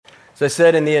As I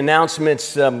said in the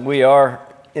announcements, we are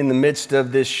in the midst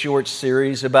of this short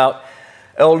series about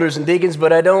elders and deacons,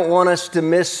 but I don't want us to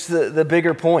miss the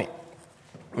bigger point.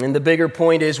 And the bigger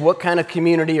point is, what kind of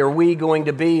community are we going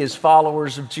to be as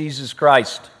followers of Jesus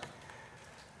Christ?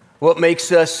 What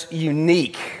makes us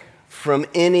unique from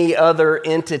any other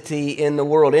entity in the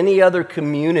world, any other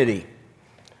community?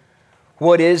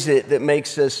 What is it that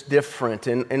makes us different?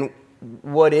 And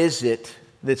what is it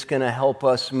that's going to help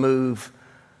us move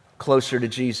closer to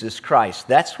Jesus Christ?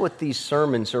 That's what these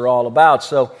sermons are all about.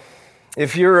 So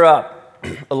if you're a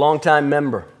longtime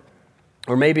member,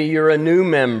 or maybe you're a new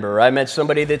member, I met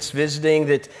somebody that's visiting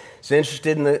that's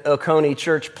interested in the Oconee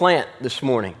church plant this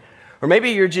morning. Or maybe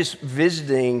you're just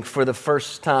visiting for the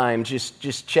first time,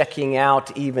 just checking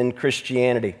out even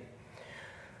Christianity.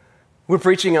 We're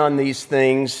preaching on these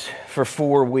things for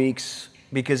 4 weeks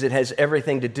because it has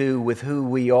everything to do with who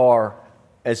we are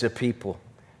as a people,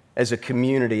 as a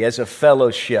community, as a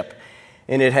fellowship.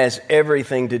 And it has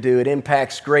everything to do, it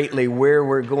impacts greatly where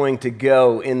we're going to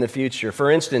go in the future.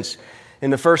 For instance,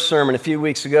 in the first sermon a few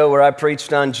weeks ago where I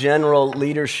preached on general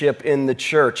leadership in the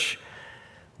church,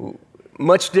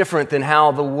 much different than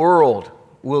how the world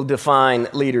will define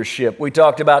leadership. We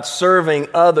talked about serving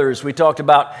others. We talked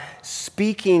about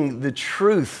speaking the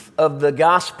truth of the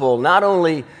gospel, not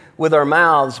only with our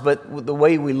mouths, but with the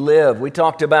way we live. We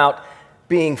talked about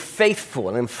being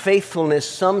faithful, and faithfulness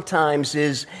sometimes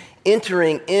is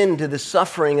entering into the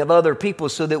suffering of other people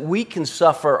so that we can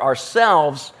suffer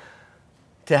ourselves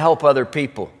to help other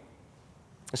people.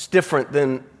 It's different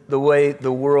than the way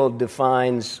the world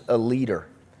defines a leader.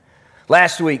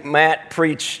 Last week, Matt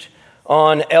preached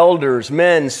on elders,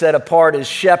 men set apart as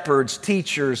shepherds,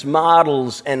 teachers,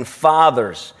 models, and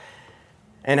fathers,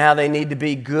 and how they need to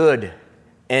be good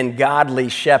and godly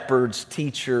shepherds,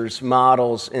 teachers,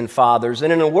 models, and fathers.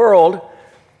 And in a world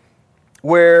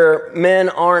where men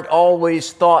aren't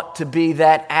always thought to be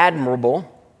that admirable,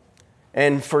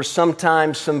 and for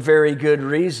sometimes some very good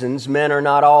reasons, men are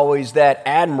not always that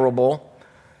admirable,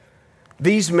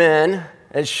 these men,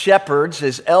 as shepherds,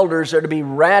 as elders, are to be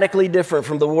radically different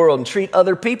from the world and treat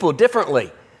other people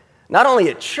differently, not only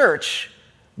at church,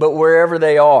 but wherever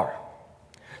they are.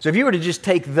 So if you were to just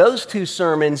take those two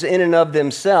sermons in and of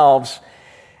themselves,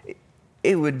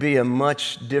 it would be a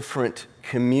much different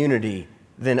community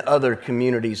than other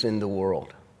communities in the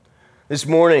world. This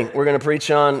morning, we're going to preach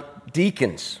on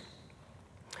deacons.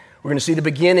 We're going to see the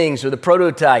beginnings or the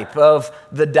prototype of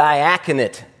the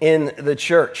diaconate in the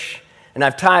church. And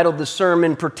I've titled the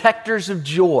sermon, Protectors of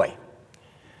Joy,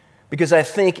 because I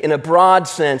think in a broad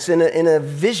sense, in a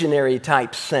visionary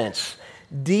type sense,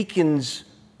 deacons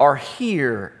are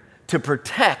here to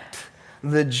protect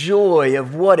the joy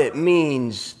of what it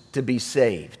means to be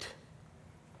saved.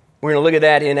 We're going to look at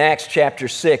that in Acts chapter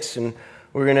 6, and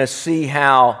we're going to see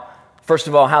how, first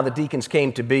of all, how the deacons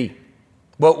came to be.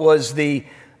 What was the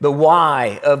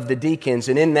why of the deacons?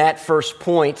 And in that first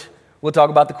point, we'll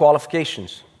talk about the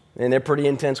qualifications. And they're pretty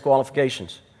intense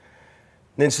qualifications.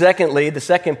 Then secondly, the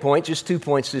second point, just 2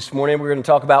 points this morning, we're going to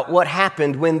talk about what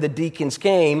happened when the deacons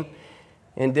came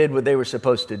and did what they were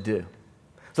supposed to do.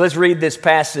 So let's read this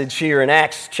passage here in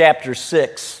Acts chapter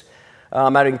 6.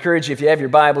 I'd encourage you, if you have your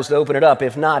Bibles, to open it up.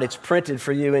 If not, it's printed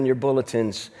for you in your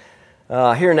bulletins.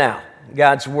 Here now,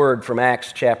 God's word from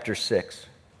Acts chapter 6.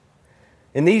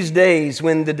 In these days,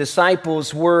 when the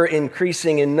disciples were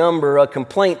increasing in number, a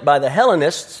complaint by the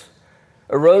Hellenists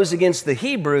arose against the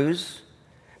Hebrews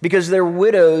because their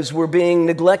widows were being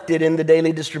neglected in the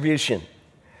daily distribution.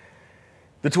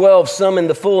 The 12 summoned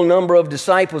the full number of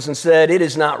disciples and said, "It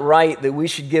is not right that we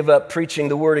should give up preaching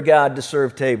the word of God to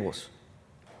serve tables.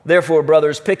 Therefore,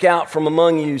 brothers, pick out from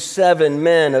among you 7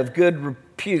 men of good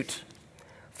repute,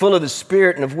 full of the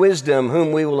Spirit and of wisdom,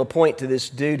 whom we will appoint to this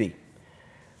duty.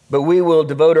 But we will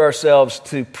devote ourselves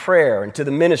to prayer and to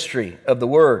the ministry of the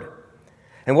word."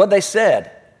 And what they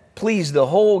said pleased the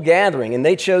whole gathering, and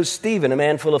they chose Stephen, a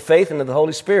man full of faith and of the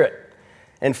Holy Spirit,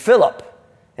 and Philip,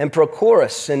 and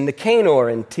Prochorus, and Nicanor,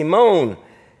 and Timon,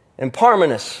 and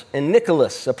Parmenas, and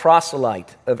Nicholas, a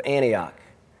proselyte of Antioch.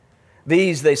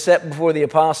 These they set before the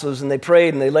apostles, and they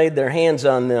prayed, and they laid their hands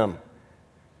on them.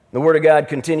 The word of God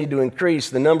continued to increase.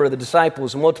 The number of the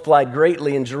disciples multiplied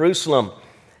greatly in Jerusalem,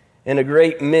 and a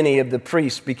great many of the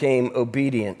priests became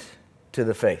obedient to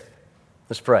the faith.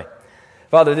 Let's pray.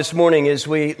 Father, this morning as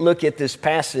we look at this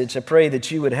passage, I pray that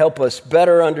you would help us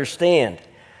better understand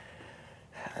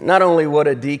not only what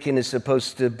a deacon is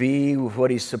supposed to be,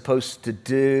 what he's supposed to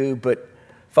do, but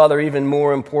Father, even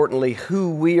more importantly,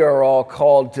 who we are all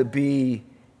called to be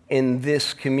in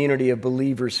this community of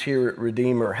believers here at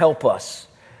Redeemer. Help us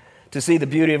to see the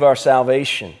beauty of our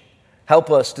salvation, Help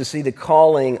us to see the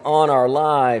calling on our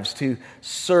lives to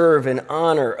serve and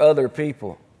honor other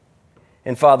people.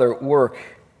 And Father, work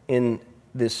in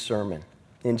this sermon.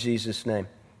 In Jesus' name,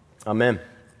 amen.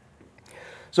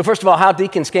 So first of all, how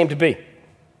deacons came to be.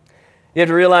 You have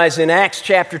to realize in Acts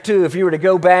chapter 2, if you were to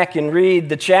go back and read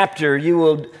the chapter, you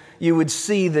would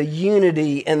see the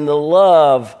unity and the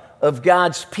love of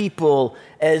God's people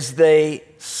as they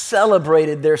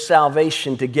celebrated their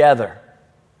salvation together.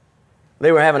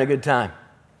 They were having a good time.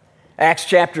 Acts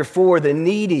chapter 4, the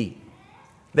needy,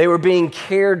 they were being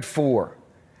cared for.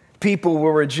 People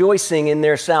were rejoicing in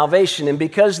their salvation, and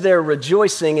because they're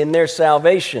rejoicing in their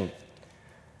salvation,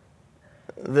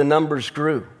 the numbers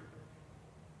grew.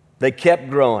 They kept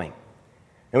growing.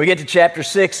 And we get to chapter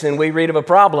 6 and we read of a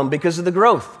problem because of the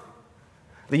growth.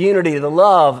 The unity, the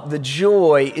love, the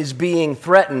joy is being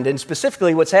threatened. And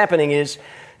specifically what's happening is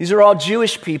these are all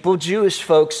Jewish people, Jewish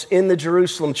folks in the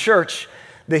Jerusalem church.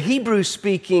 The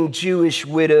Hebrew-speaking Jewish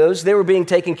widows, they were being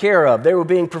taken care of. They were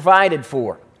being provided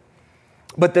for.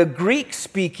 But the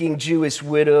Greek-speaking Jewish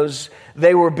widows,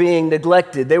 they were being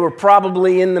neglected. They were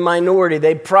probably in the minority.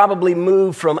 They probably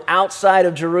moved from outside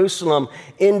of Jerusalem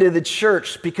into the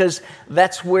church because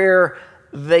that's where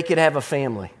they could have a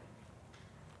family.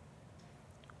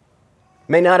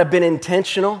 May not have been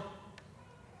intentional,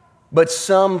 but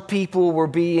some people were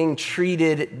being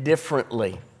treated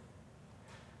differently.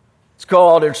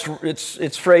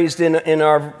 It's phrased in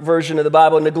our version of the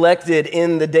Bible, neglected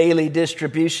in the daily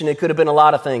distribution. It could have been a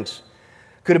lot of things.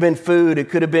 It could have been food. It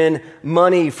could have been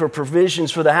money for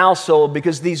provisions for the household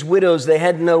because these widows, they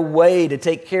had no way to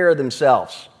take care of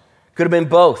themselves. It could have been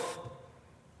both.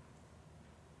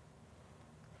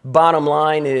 Bottom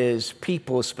line is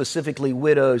people, specifically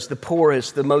widows, the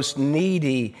poorest, the most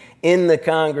needy in the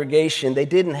congregation, they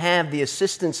didn't have the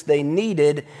assistance they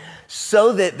needed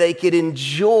so that they could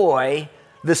enjoy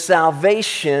the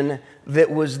salvation that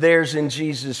was theirs in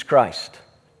Jesus Christ.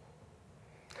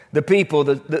 The people,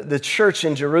 the church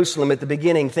in Jerusalem at the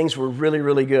beginning, things were really,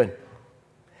 really good.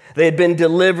 They had been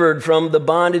delivered from the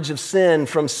bondage of sin,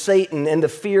 from Satan and the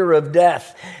fear of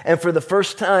death. And for the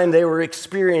first time, they were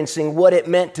experiencing what it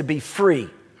meant to be free.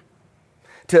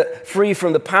 Free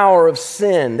from the power of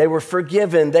sin. They were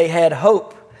forgiven. They had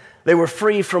hope. They were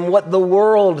free from what the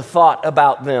world thought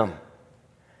about them.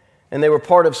 And they were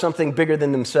part of something bigger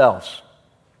than themselves.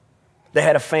 They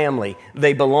had a family.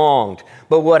 They belonged.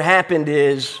 But what happened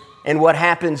is, and what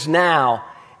happens now,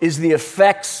 is the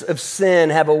effects of sin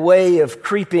have a way of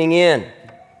creeping in.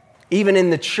 Even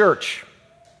in the church,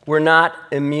 we're not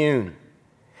immune.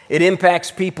 It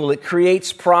impacts people. It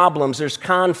creates problems. There's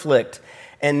conflict.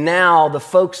 And now the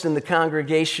folks in the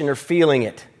congregation are feeling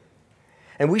it.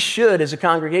 And we should, as a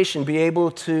congregation, be able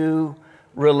to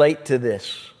relate to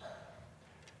this.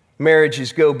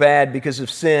 Marriages go bad because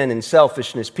of sin and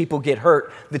selfishness. People get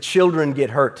hurt. The children get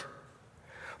hurt.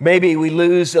 Maybe we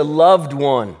lose a loved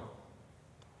one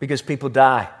because people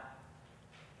die.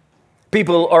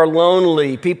 People are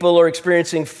lonely. People are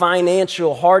experiencing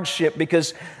financial hardship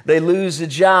because they lose a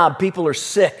job. People are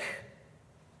sick.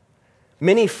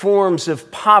 Many forms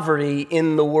of poverty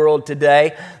in the world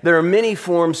today. There are many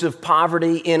forms of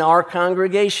poverty in our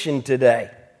congregation today.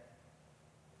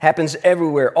 Happens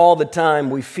everywhere, all the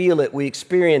time. We feel it, we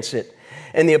experience it.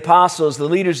 And the apostles, the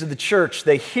leaders of the church,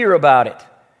 they hear about it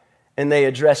and they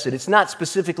address it. It's not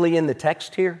specifically in the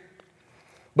text here,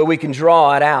 but we can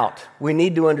draw it out. We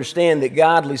need to understand that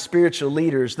godly spiritual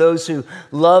leaders, those who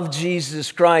love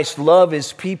Jesus Christ, love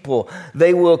His people,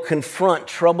 they will confront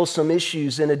troublesome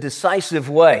issues in a decisive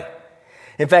way.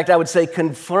 In fact, I would say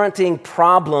confronting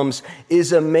problems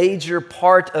is a major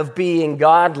part of being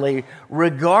godly,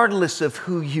 regardless of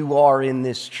who you are in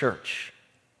this church.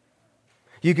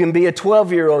 You can be a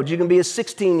 12-year-old, you can be a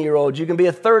 16-year-old, you can be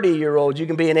a 30-year-old, you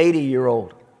can be an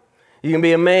 80-year-old. You can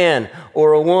be a man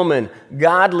or a woman.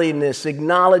 Godliness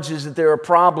acknowledges that there are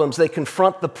problems. They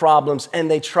confront the problems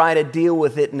and they try to deal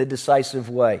with it in a decisive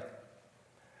way.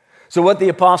 So what the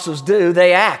apostles do,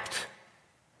 they act.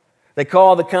 They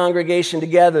call the congregation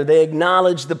together. They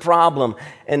acknowledge the problem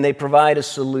and they provide a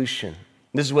solution.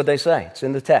 This is what they say. It's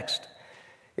in the text.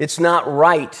 It's not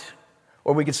right,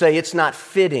 or we could say it's not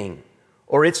fitting,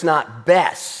 or it's not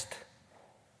best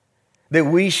that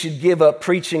we should give up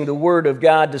preaching the Word of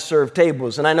God to serve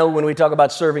tables. And I know when we talk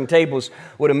about serving tables,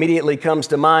 what immediately comes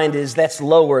to mind is that's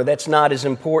lower, that's not as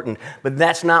important. But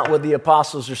that's not what the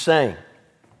apostles are saying.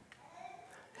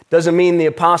 Doesn't mean the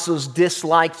apostles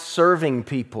disliked serving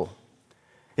people.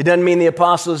 It doesn't mean the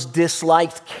apostles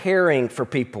disliked caring for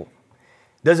people.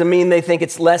 Doesn't mean they think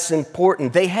it's less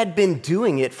important. They had been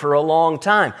doing it for a long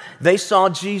time. They saw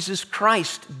Jesus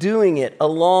Christ doing it a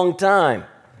long time.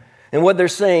 And what they're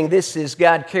saying this is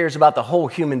God cares about the whole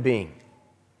human being.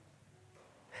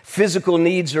 Physical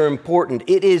needs are important.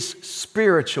 It is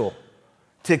spiritual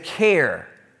to care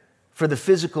for the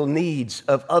physical needs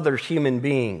of other human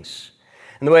beings.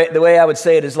 And the way I would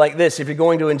say it is like this: if you're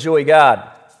going to enjoy God,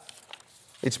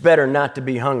 it's better not to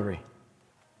be hungry.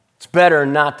 It's better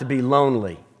not to be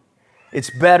lonely. It's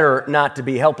better not to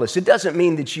be helpless. It doesn't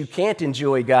mean that you can't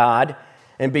enjoy God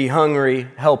and be hungry,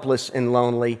 helpless, and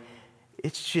lonely.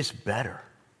 It's just better.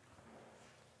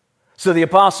 So the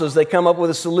apostles, they come up with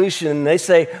a solution, and they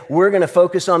say, we're going to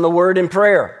focus on the word and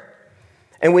prayer.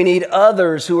 And we need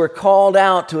others who are called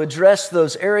out to address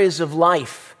those areas of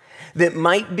life that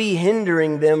might be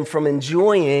hindering them from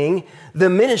enjoying the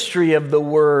ministry of the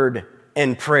word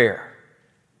and prayer.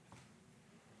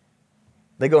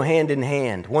 They go hand in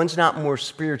hand. One's not more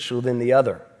spiritual than the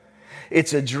other.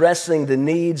 It's addressing the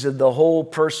needs of the whole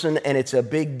person, and it's a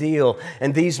big deal.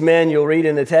 And these men, you'll read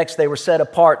in the text, they were set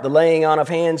apart. The laying on of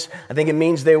hands, I think it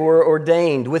means they were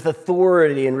ordained with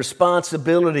authority and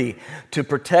responsibility to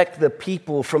protect the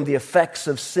people from the effects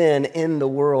of sin in the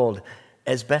world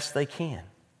as best they can.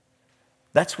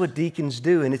 That's what deacons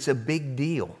do, and it's a big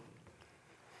deal.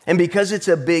 And because it's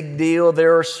a big deal,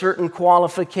 there are certain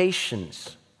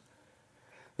qualifications.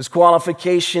 Those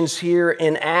qualifications here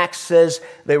in Acts says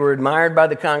they were admired by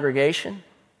the congregation.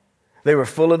 They were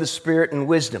full of the Spirit and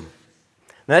wisdom.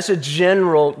 Now, that's a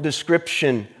general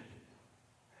description.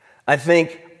 I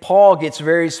think Paul gets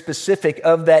very specific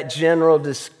of that general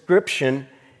description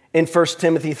in 1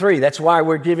 Timothy 3. That's why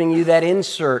we're giving you that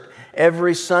insert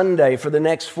every Sunday for the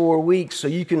next 4 weeks, so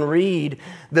you can read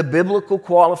the biblical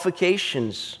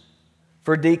qualifications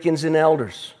for deacons and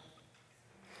elders.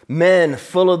 Men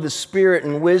full of the Spirit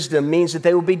and wisdom means that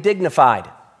they will be dignified.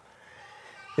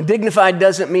 And dignified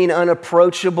doesn't mean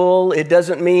unapproachable. It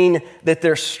doesn't mean that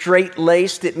they're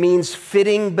straight-laced. It means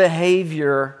fitting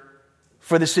behavior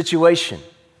for the situation.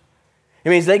 It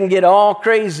means they can get all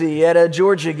crazy at a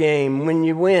Georgia game when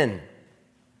you win.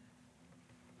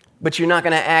 But you're not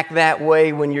going to act that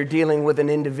way when you're dealing with an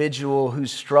individual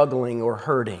who's struggling or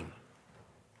hurting.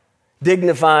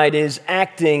 Dignified is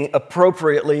acting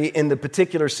appropriately in the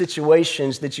particular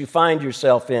situations that you find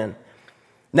yourself in.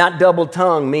 Not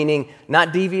double-tongued, meaning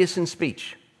not devious in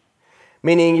speech.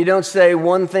 Meaning you don't say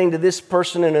one thing to this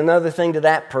person and another thing to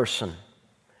that person.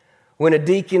 When a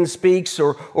deacon speaks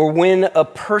or when a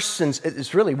person,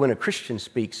 it's really when a Christian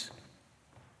speaks,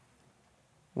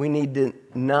 we need to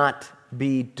not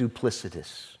be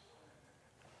duplicitous.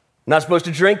 Not supposed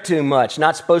to drink too much,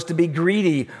 not supposed to be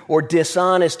greedy or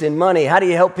dishonest in money. How do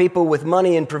you help people with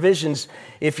money and provisions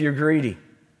if you're greedy?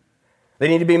 They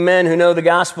need to be men who know the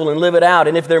gospel and live it out.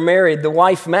 And if they're married, the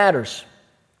wife matters.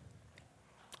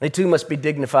 They too must be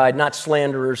dignified, not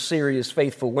slanderers, serious,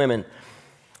 faithful women.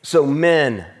 So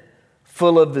men,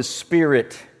 full of the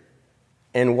Spirit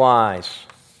and wise.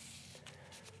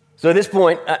 So at this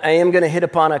point, I am going to hit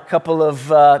upon a couple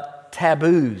of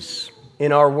taboos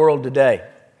in our world today.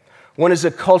 One is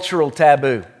a cultural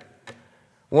taboo.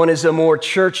 One is a more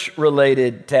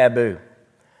church-related taboo.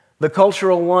 The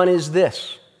cultural one is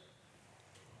this.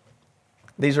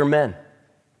 These are men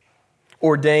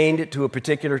ordained to a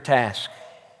particular task.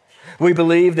 We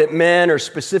believe that men are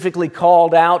specifically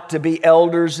called out to be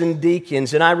elders and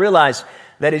deacons, and I realize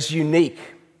that is unique.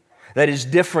 That is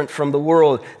different from the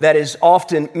world. That is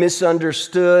often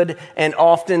misunderstood and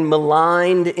often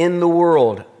maligned in the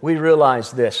world. We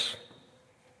realize this.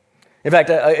 In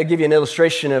fact, I'll give you an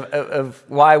illustration of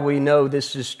why we know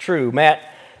this is true. Matt,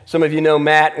 some of you know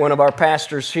Matt, one of our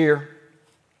pastors here.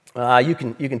 You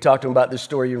can talk to him about this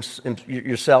story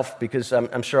yourself because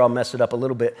I'm sure I'll mess it up a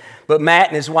little bit. But Matt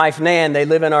and his wife Nan, they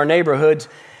live in our neighborhoods,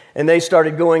 and they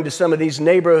started going to some of these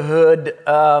neighborhood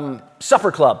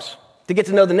supper clubs to get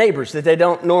to know the neighbors that they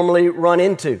don't normally run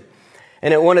into.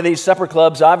 And at one of these supper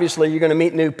clubs, obviously, you're going to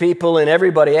meet new people, and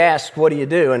everybody asks, what do you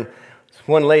do? And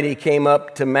one lady came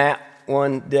up to Matt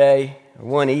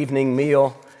one evening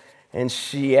meal, and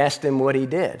she asked him what he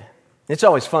did. It's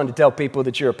always fun to tell people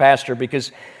that you're a pastor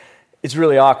because it's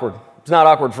really awkward. It's not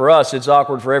awkward for us, it's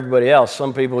awkward for everybody else.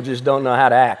 Some people just don't know how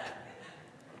to act.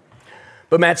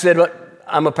 But Matt said, well,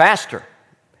 I'm a pastor.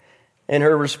 And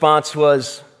her response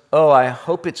was, oh, I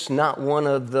hope it's not one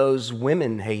of those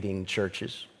women-hating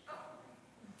churches.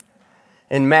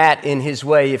 And Matt, in his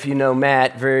way, if you know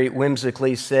Matt, very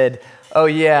whimsically said, oh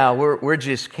yeah, we're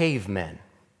just cavemen.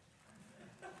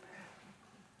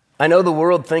 I know the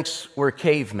world thinks we're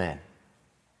cavemen.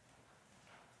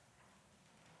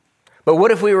 But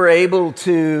what if we were able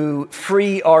to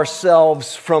free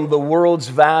ourselves from the world's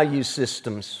value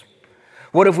systems?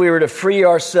 What if we were to free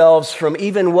ourselves from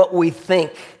even what we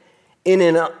think in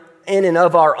and in and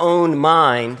of our own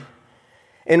mind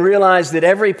and realize that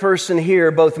every person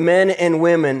here, both men and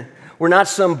women, were not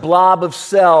some blob of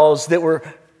cells that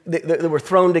were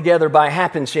thrown together by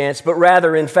happenstance, but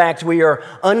rather, in fact, we are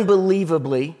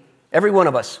unbelievably, every one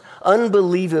of us,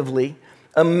 unbelievably,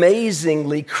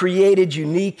 amazingly created,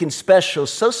 unique, and special,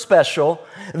 so special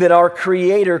that our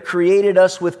Creator created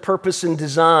us with purpose and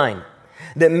design.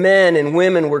 That men and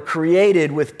women were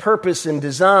created with purpose and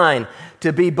design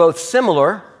to be both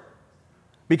similar,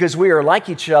 because we are like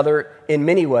each other in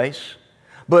many ways,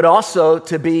 but also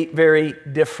to be very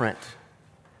different,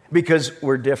 because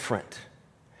we're different.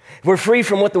 If we're free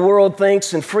from what the world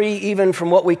thinks and free even from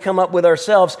what we come up with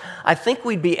ourselves, I think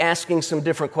we'd be asking some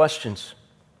different questions.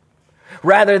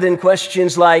 Rather than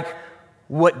questions like,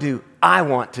 what do I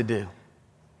want to do?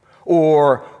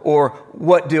 Or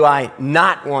what do I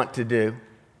not want to do?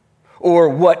 Or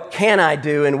what can I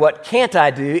do and what can't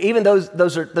I do? Even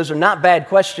those are not bad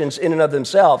questions in and of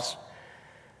themselves.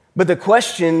 But the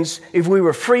questions, if we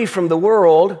were free from the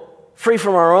world, free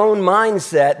from our own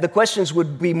mindset, the questions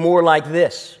would be more like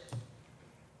this.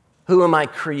 Who am I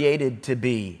created to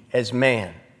be as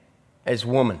man, as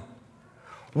woman?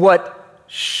 What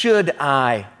should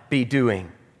I be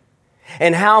doing?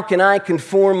 And how can I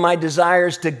conform my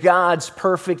desires to God's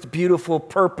perfect, beautiful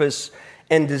purpose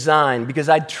and design? Because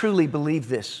I truly believe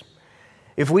this.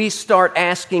 If we start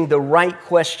asking the right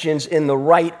questions in the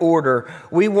right order,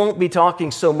 we won't be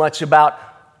talking so much about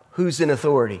who's in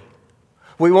authority.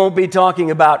 We won't be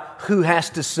talking about who has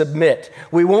to submit.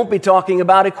 We won't be talking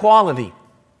about equality.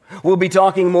 We'll be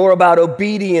talking more about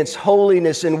obedience,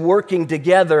 holiness, and working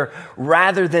together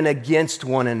rather than against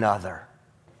one another.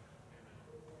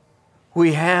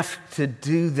 We have to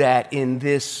do that in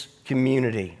this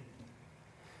community.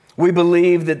 We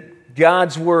believe that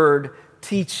God's Word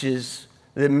teaches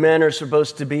that men are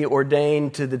supposed to be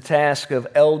ordained to the task of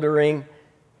eldering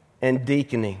and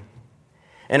deaconing.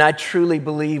 And I truly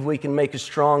believe we can make a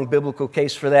strong biblical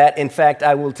case for that. In fact,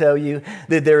 I will tell you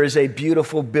that there is a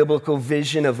beautiful biblical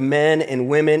vision of men and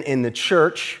women in the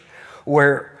church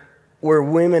where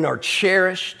women are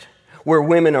cherished, where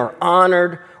women are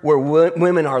honored, where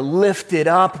women are lifted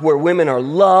up, where women are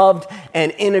loved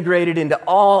and integrated into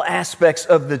all aspects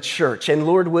of the church. And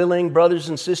Lord willing, brothers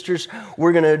and sisters,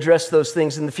 we're going to address those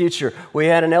things in the future. We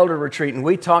had an elder retreat and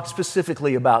we talked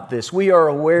specifically about this. We are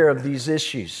aware of these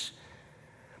issues.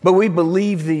 But we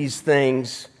believe these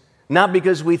things not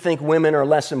because we think women are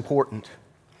less important,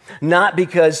 not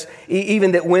because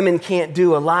even that women can't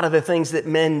do a lot of the things that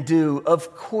men do.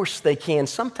 Of course they can,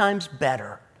 sometimes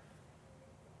better.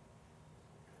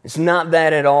 It's not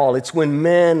that at all. It's when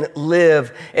men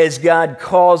live as God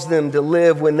calls them to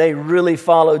live, when they really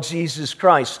follow Jesus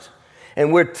Christ.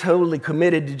 And we're totally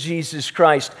committed to Jesus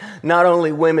Christ. Not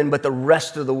only women, but the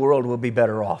rest of the world will be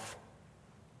better off.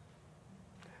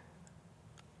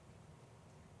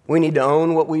 We need to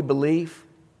own what we believe.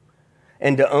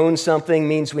 And to own something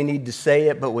means we need to say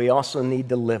it, but we also need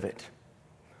to live it.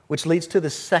 Which leads to the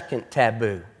second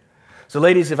taboo. So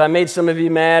ladies, if I made some of you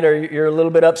mad or you're a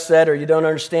little bit upset or you don't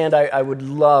understand, I would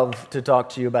love to talk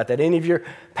to you about that. Any of your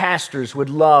pastors would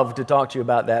love to talk to you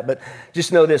about that. But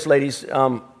just know this, ladies,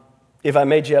 if I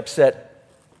made you upset,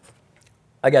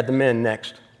 I got the men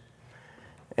next.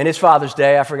 And it's Father's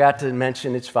Day. I forgot to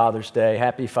mention it's Father's Day.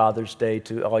 Happy Father's Day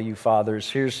to all you fathers.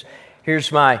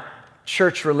 Here's my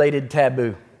church-related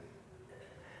taboo.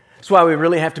 That's why we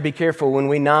really have to be careful when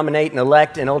we nominate and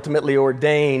elect and ultimately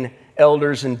ordain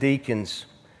elders and deacons.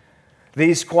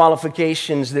 These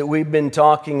qualifications that we've been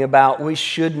talking about, we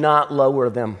should not lower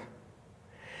them.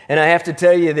 And I have to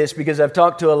tell you this because I've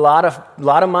talked to a lot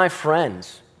of my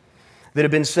friends that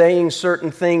have been saying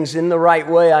certain things in the right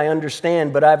way, I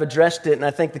understand, but I've addressed it, and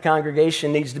I think the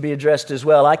congregation needs to be addressed as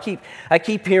well. I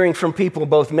keep hearing from people,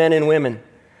 both men and women,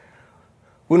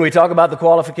 when we talk about the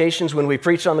qualifications, when we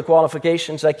preach on the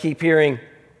qualifications, I keep hearing,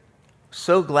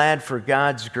 so glad for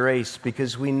God's grace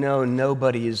because we know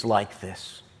nobody is like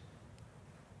this.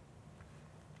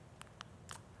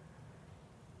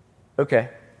 Okay.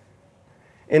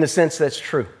 In a sense, that's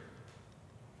true.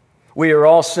 We are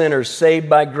all sinners, saved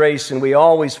by grace, and we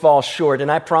always fall short. And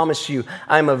I promise you,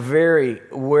 I'm very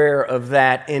aware of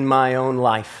that in my own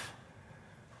life.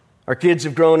 Our kids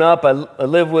have grown up. I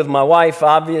live with my wife,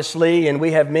 obviously, and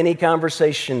we have many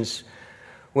conversations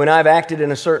when I've acted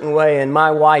in a certain way, and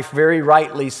my wife very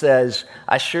rightly says,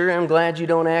 I sure am glad you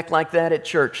don't act like that at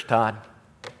church, Todd.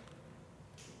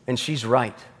 And she's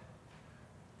right.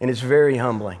 And it's very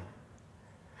humbling.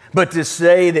 But to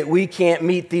say that we can't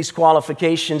meet these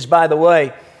qualifications, by the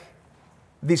way,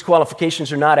 these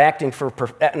qualifications are not asking for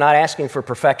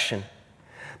perfection,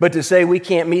 But to say we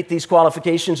can't meet these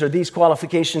qualifications, or these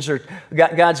qualifications are,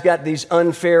 God's got these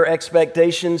unfair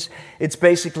expectations, it's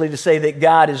basically to say that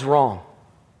God is wrong.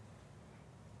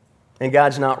 And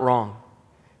God's not wrong.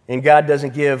 And God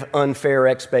doesn't give unfair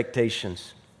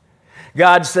expectations.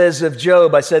 God says of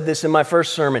Job, I said this in my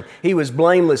first sermon, he was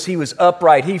blameless, he was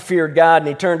upright, he feared God, and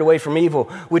he turned away from evil,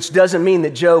 which doesn't mean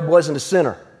that Job wasn't a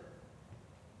sinner.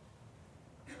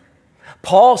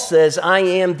 Paul says, I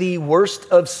am the worst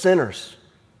of sinners.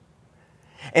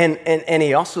 And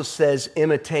he also says,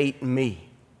 imitate me.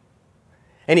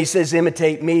 And he says,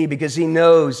 imitate me because he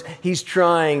knows he's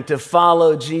trying to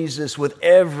follow Jesus with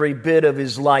every bit of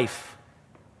his life.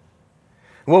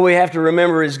 What we have to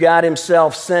remember is God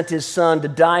himself sent his Son to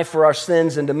die for our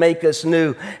sins and to make us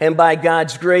new. And by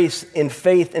God's grace, in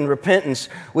faith and repentance,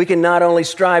 we can not only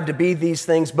strive to be these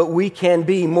things, but we can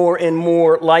be more and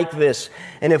more like this.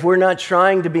 And if we're not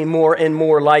trying to be more and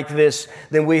more like this,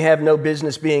 then we have no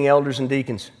business being elders and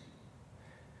deacons.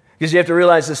 Because you have to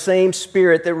realize the same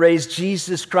Spirit that raised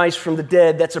Jesus Christ from the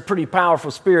dead, that's a pretty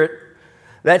powerful Spirit.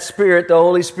 That Spirit, the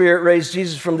Holy Spirit, raised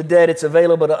Jesus from the dead. It's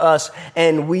available to us,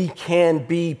 and we can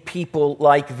be people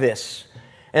like this.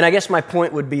 And I guess my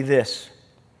point would be this.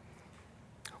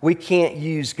 We can't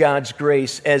use God's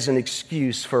grace as an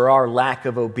excuse for our lack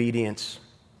of obedience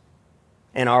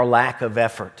and our lack of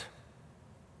effort.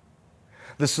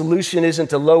 The solution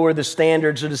isn't to lower the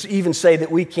standards or to even say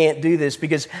that we can't do this,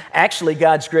 because actually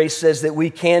God's grace says that we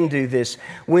can do this.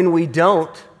 When we don't,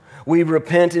 we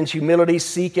repent in humility,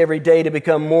 seek every day to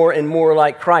become more and more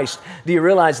like Christ. Do you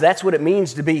realize that's what it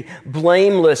means to be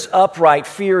blameless, upright,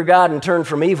 fear God, and turn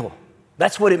from evil?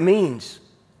 That's what it means.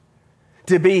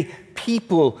 To be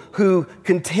people who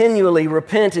continually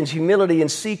repent in humility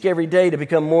and seek every day to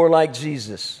become more like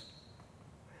Jesus.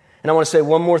 And I want to say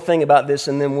one more thing about this,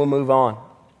 and then we'll move on.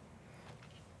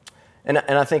 And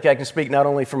I think I can speak not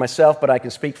only for myself, but I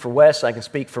can speak for Wes, I can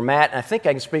speak for Matt, and I think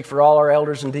I can speak for all our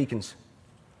elders and deacons.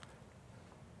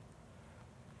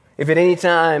 If at any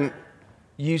time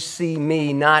you see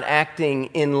me not acting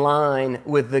in line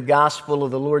with the gospel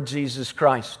of the Lord Jesus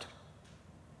Christ,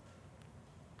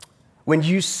 when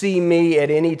you see me at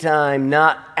any time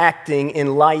not acting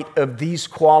in light of these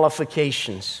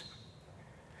qualifications,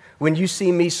 when you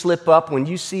see me slip up, when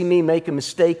you see me make a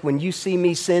mistake, when you see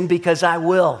me sin, because I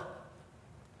will,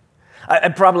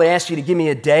 I'd probably ask you to give me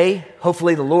a day.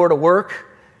 Hopefully the Lord will work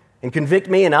and convict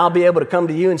me, and I'll be able to come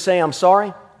to you and say I'm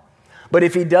sorry. But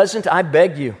if he doesn't, I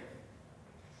beg you,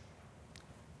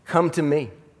 come to me.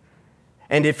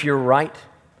 And if you're right,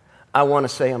 I want to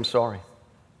say I'm sorry.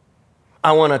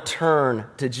 I want to turn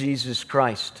to Jesus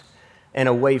Christ and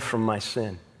away from my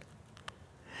sin.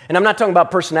 And I'm not talking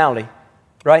about personality,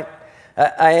 right?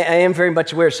 I am very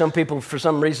much aware some people, for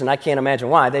some reason, I can't imagine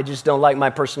why, they just don't like my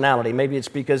personality. Maybe it's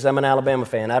because I'm an Alabama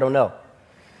fan. I don't know.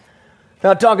 I'm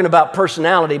not talking about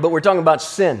personality, but we're talking about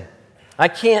sin. I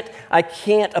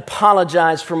can't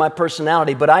apologize for my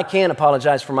personality, but I can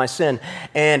apologize for my sin,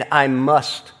 and I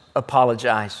must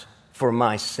apologize for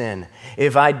my sin.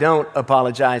 If I don't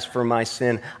apologize for my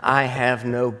sin, I have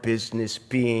no business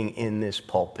being in this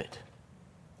pulpit.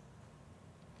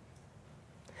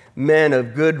 Men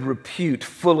of good repute,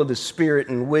 full of the Spirit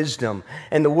and wisdom,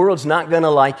 and the world's not going to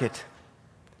like it.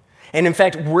 And in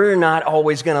fact, we're not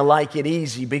always going to like it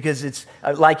either because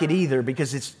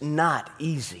it's not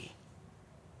easy.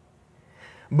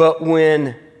 But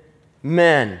when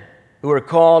men who are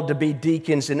called to be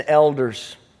deacons and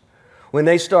elders, when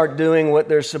they start doing what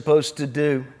they're supposed to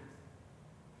do,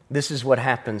 this is what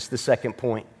happens, the second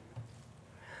point.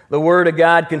 The Word of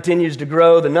God continues to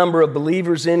grow, the number of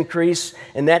believers increase.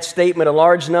 In that statement, a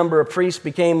large number of priests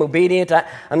became obedient.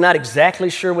 I'm not exactly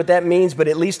sure what that means, but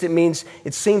at least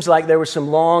it seems like there were some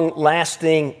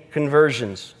long-lasting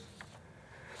conversions.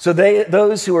 So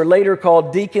those who were later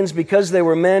called deacons, because they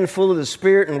were men full of the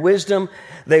Spirit and wisdom,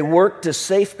 they worked to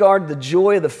safeguard the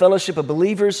joy of the fellowship of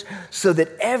believers so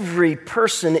that every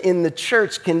person in the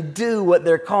church can do what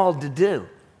they're called to do.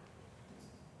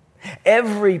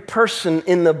 Every person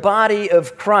in the body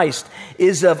of Christ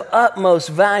is of utmost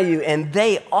value, and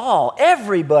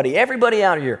everybody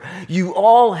out here, you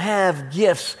all have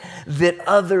gifts that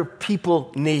other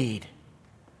people need.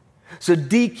 So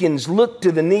deacons look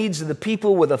to the needs of the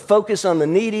people with a focus on the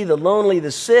needy, the lonely,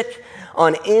 the sick,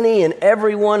 on any and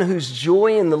everyone whose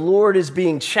joy in the Lord is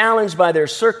being challenged by their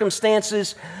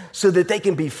circumstances so that they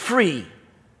can be free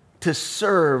to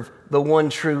serve the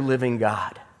one true living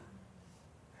God.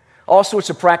 All sorts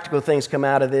of practical things come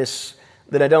out of this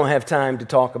that I don't have time to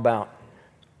talk about.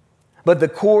 But the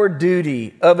core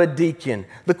duty of a deacon,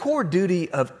 the core duty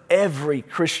of every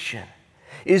Christian,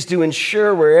 is to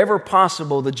ensure wherever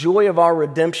possible the joy of our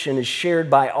redemption is shared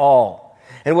by all.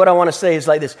 And what I want to say is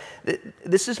like this.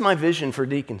 This is my vision for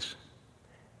deacons.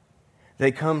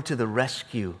 They come to the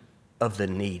rescue of the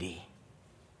needy.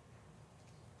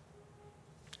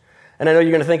 And I know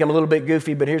you're going to think I'm a little bit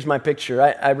goofy, but here's my picture.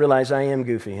 I realize I am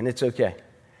goofy, and it's okay.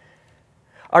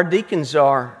 Our deacons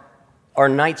are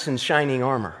knights in shining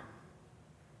armor.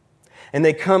 And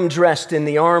they come dressed in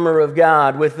the armor of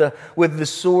God with the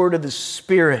sword of the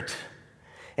Spirit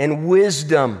and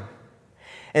wisdom.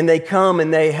 And they come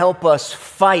and they help us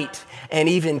fight and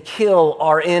even kill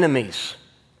our enemies.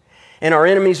 And our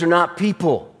enemies are not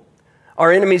people.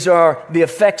 Our enemies are the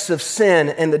effects of sin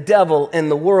and the devil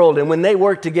and the world. And when they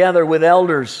work together with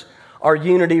elders, our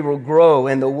unity will grow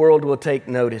and the world will take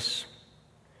notice.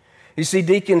 You see,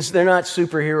 deacons, they're not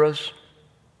superheroes.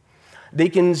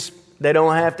 Deacons, they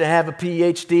don't have to have a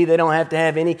PhD. They don't have to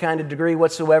have any kind of degree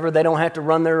whatsoever. They don't have to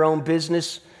run their own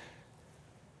business.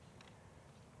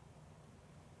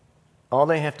 All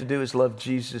they have to do is love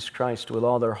Jesus Christ with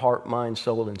all their heart, mind,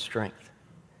 soul, and strength.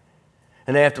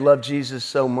 And they have to love Jesus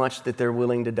so much that they're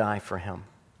willing to die for him.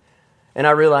 And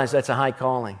I realize that's a high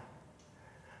calling.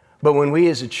 But when we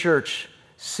as a church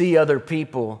see other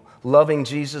people loving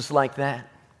Jesus like that,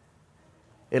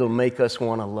 it'll make us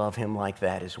want to love him like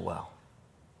that as well.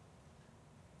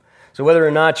 So whether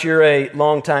or not you're a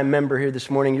longtime member here this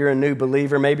morning, you're a new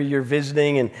believer, maybe you're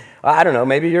visiting, and I don't know,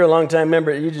 maybe you're a longtime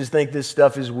member, you just think this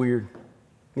stuff is weird.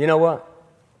 You know what?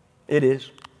 It is.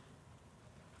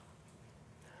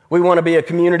 We want to be a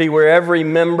community where every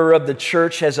member of the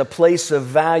church has a place of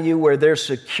value, where they're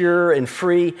secure and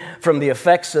free from the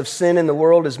effects of sin in the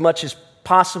world as much as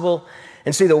possible.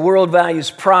 And see, the world values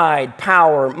pride,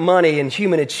 power, money, and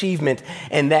human achievement,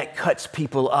 and that cuts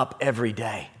people up every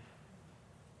day.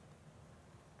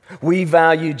 We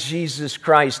value Jesus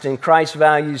Christ, and Christ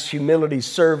values humility,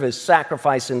 service,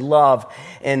 sacrifice, and love,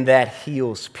 and that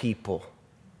heals people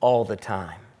all the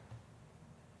time.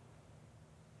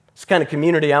 It's the kind of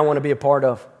community I want to be a part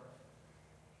of.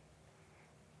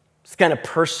 It's the kind of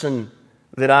person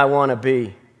that I want to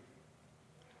be.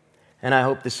 And I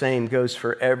hope the same goes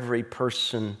for every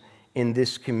person in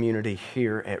this community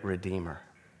here at Redeemer.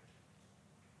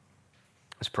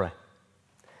 Let's pray.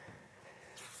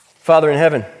 Father in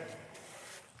heaven,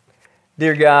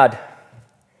 dear God,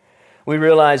 we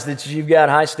realize that you've got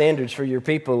high standards for your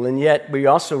people, and yet we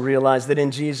also realize that in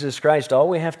Jesus Christ, all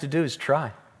we have to do is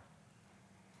try.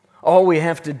 All we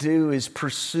have to do is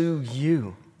pursue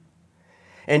you.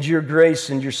 And your grace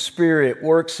and your Spirit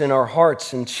works in our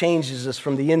hearts and changes us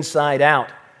from the inside out.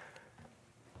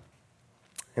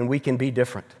 And we can be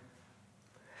different.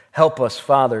 Help us,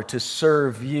 Father, to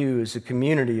serve you as a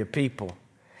community of people.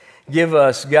 Give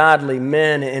us godly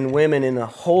men and women in the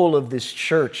whole of this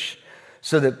church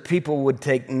so that people would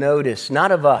take notice,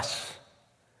 not of us,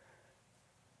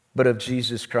 but of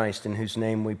Jesus Christ, in whose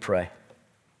name we pray.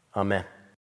 Amen.